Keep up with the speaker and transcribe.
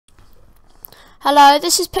Hello,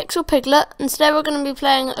 this is Pixel Piglet, and today we're going to be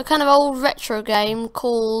playing a kind of old retro game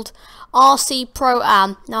called RC Pro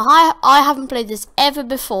Am. Now, I haven't played this ever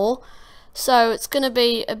before, so it's going to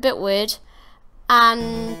be a bit weird.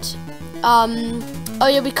 And, oh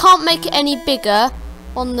yeah, we can't make it any bigger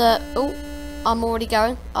on the, oh, I'm already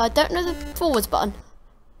going. I don't know the forwards button.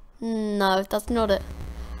 No, that's not it.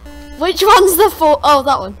 Which one's the oh,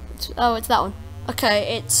 that one. It's that one.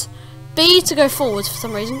 Okay, it's B to go forwards for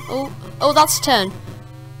some reason. Oh, that's a turn.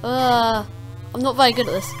 I'm not very good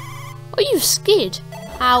at this. Oh, you skid.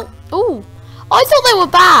 Ow. Oh, I thought they were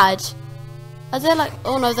bad. Are they like?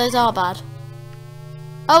 Oh no, those are bad.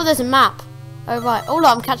 Oh, there's a map. Oh right. Oh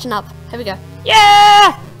look, I'm catching up. Here we go.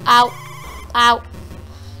 Yeah. Ow. Ow.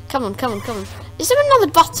 Come on, come on, come on. Is there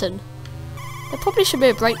another button? There probably should be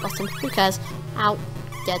a brake button. Who cares? Ow.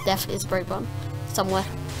 Yeah, definitely is a brake button somewhere.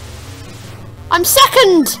 I'm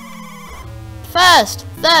second. First,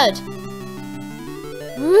 third.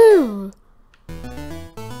 Woo!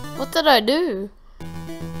 What did I do?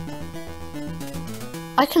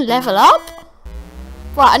 I can level up?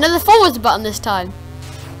 Right, another forwards button this time.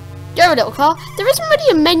 Go, little car. There isn't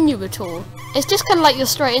really a menu at all. It's just kind of like you're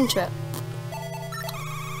straight into it.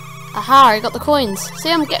 Aha, I got the coins.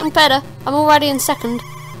 See, I'm getting better. I'm already in second.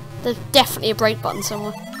 There's definitely a brake button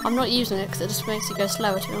somewhere. I'm not using it because it just makes it go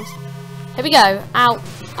slower, to be honest. Here we go. Ow.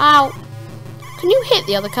 Ow. Can you hit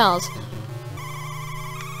the other cars?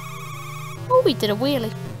 Oh, we did a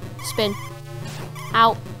wheelie. Spin.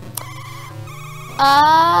 Ow.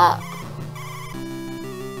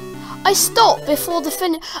 I stopped before the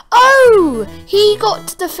finish. Oh! He got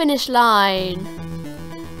to the finish line.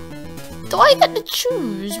 Do I get to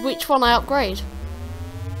choose which one I upgrade?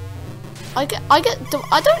 I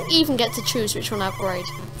don't even get to choose which one I upgrade.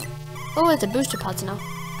 Oh, there's the booster pads now.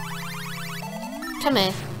 Come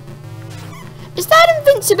here. Is that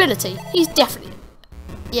invincibility? He's definitely...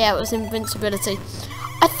 Yeah, it was invincibility.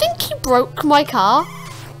 I think he broke my car.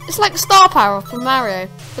 It's like Star Power from Mario,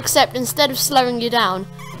 except instead of slowing you down,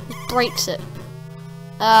 it breaks it.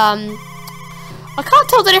 I can't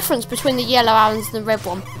tell the difference between the yellow arrows and the red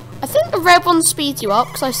one. I think the red one speeds you up,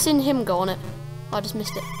 because I've seen him go on it. I just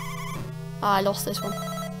missed it. I lost this one.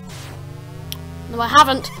 No, I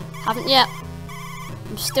haven't. Haven't yet.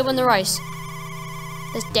 I'm still in the race.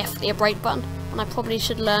 There's definitely a brake button, and I probably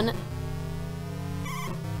should learn it.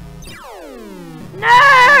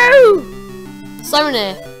 No! So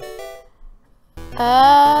near.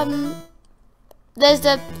 There's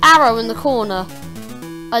the arrow in the corner.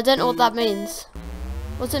 I don't know what that means.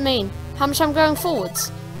 What does it mean? How much I'm going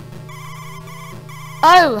forwards?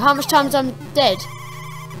 Oh, how much times I'm dead?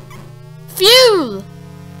 Fuel!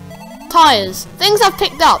 Tires. Things I've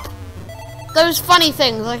picked up. Those funny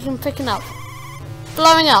things I can picking up.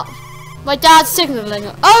 Blowing up. My dad's signalling.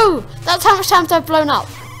 Oh! That's how much times I've blown up.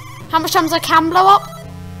 How much times I can blow up?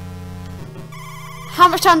 How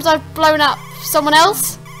much times I've blown up someone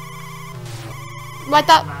else? My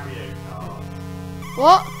dad.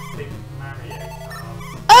 What?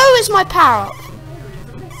 Oh, it's my power up.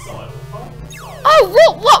 Oh,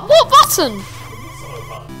 what button?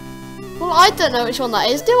 Well, I don't know which one that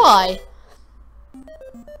is, do I?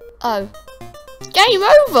 Oh. Game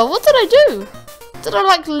over. What did I do? Did I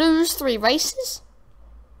like lose 3 races?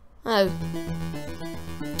 Oh.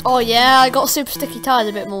 Oh yeah, I got super sticky tires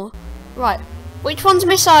a bit more. Right. Which one's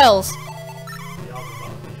missiles?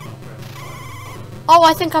 Oh,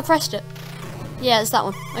 I think I pressed it. Yeah, it's that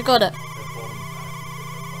one. I got it.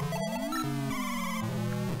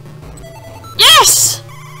 Yes!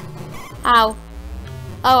 Ow.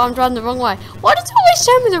 Oh, I'm driving the wrong way. Why does it always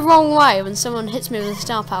show me the wrong way when someone hits me with a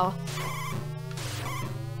star power?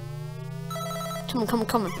 Come on, come on,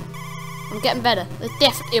 come on. I'm getting better. There's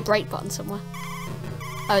definitely a brake button somewhere.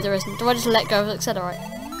 Oh, there isn't. Do I just let go of the accelerate?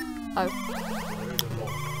 Oh.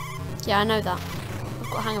 Yeah, I know that. I've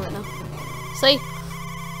got a hang of it now. See?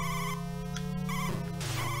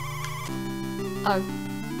 Oh.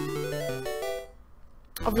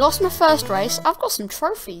 I've lost my first race. I've got some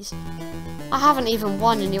trophies. I haven't even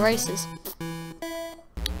won any races.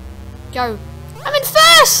 Go. I'm in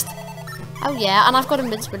first! Oh yeah, and I've got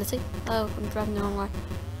invincibility. Oh, I'm driving the wrong way.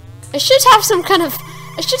 It should have some kind of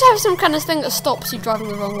thing that stops you driving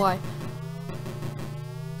the wrong way.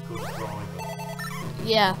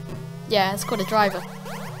 Yeah. Yeah, it's called a driver.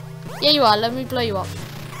 Yeah, you are. Let me blow you up.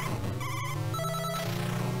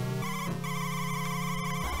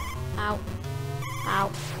 Ow.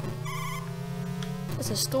 Ow. There's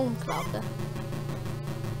a storm cloud there.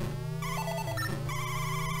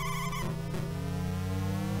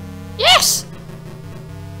 Yes!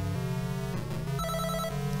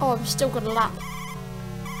 Oh, I've still got a lap.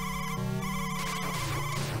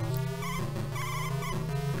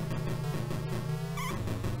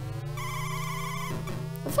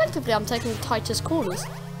 Effectively, I'm taking the tightest corners.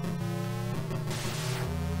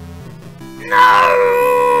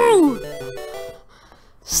 No!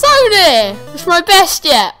 So near! It's my best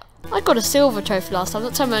yet. I got a silver trophy last time.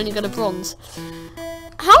 That time I only got a bronze.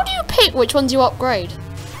 How do you pick which ones you upgrade?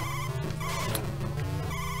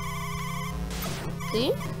 Do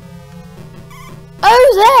you?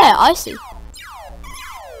 Oh, there! I see.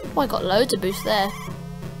 Oh, I got loads of boosts there.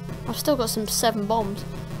 I've still got some 7 bombs.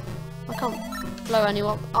 I can't blow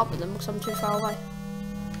anyone up with them because I'm too far away.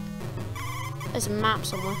 There's a map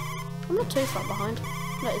somewhere. I'm not too far behind.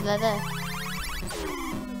 Look, they're there.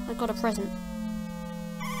 I got a present.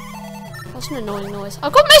 That's an annoying noise.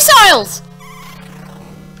 I've got missiles!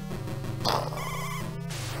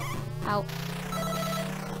 Ow.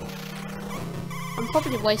 I'm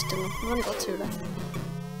probably wasting them. I've only got 2 left.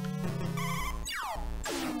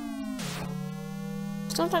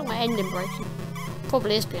 Sounds like my engine breaking.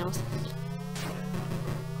 Probably is, to be honest.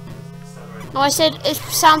 No, I said it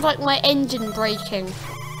sounds like my engine breaking.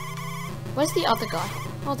 Where's the other guy?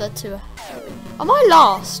 Oh, there are 2. Am I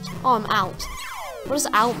last? Oh, I'm out. What does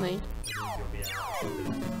out mean?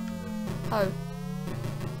 Oh.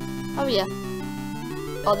 Oh, yeah.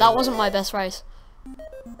 Oh, that wasn't my best race.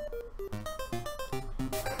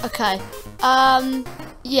 Okay.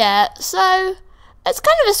 Yeah, so it's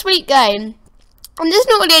kind of a sweet game. And there's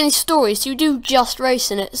not really any story, so you do just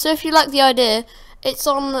race in it. So if you like the idea, it's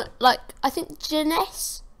on, like, I think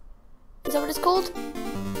Jeunesse? Is that what it's called?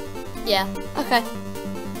 Yeah, okay.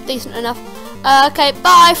 Decent enough. Okay,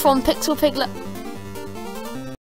 bye from Pixel Piglet.